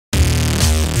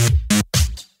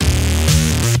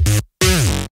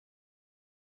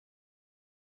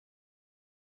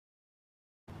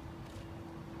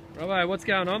Robbo, what's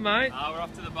going on, mate? We're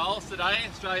off to the bowls today,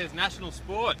 Australia's national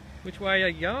sport. Which way are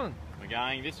you going? We're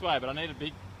going this way, but I need a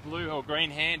big blue or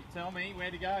green hand to tell me where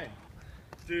to go.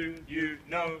 Do you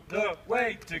know the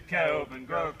way to Kelvin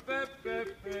Grove?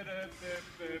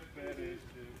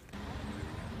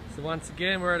 So once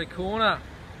again, we're at a corner.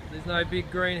 There's no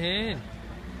big green hand.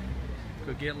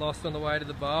 Could get lost on the way to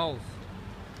the bowls.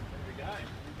 There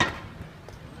we go.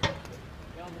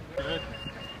 Good.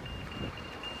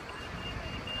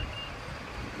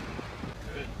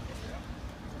 Good.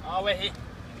 Oh, we're here.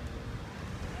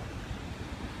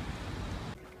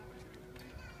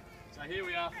 So here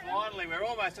we are, finally, we're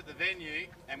almost at the venue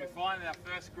and we're finding our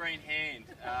first green hand.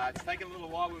 It's taken a little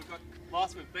while,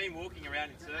 we've been walking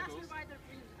around in circles.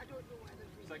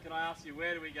 So can I ask you,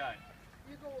 where do we go?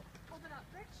 You go over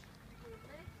that bridge, you go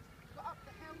left, go up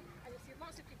the hill, and you see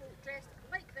lots of people dressed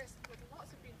like this with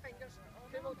lots of green fingers,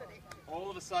 who will direct you. All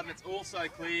of a sudden it's all so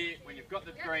clear, when you've got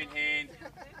the green hand,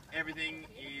 everything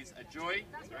is a joy,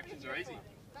 directions are easy.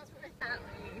 That's what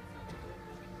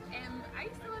I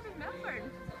used to live in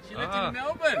Melbourne. She lived in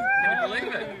Melbourne, can you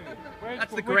believe it?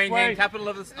 That's the green hand capital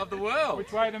of the world.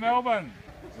 Which way to Melbourne?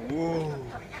 Whoa.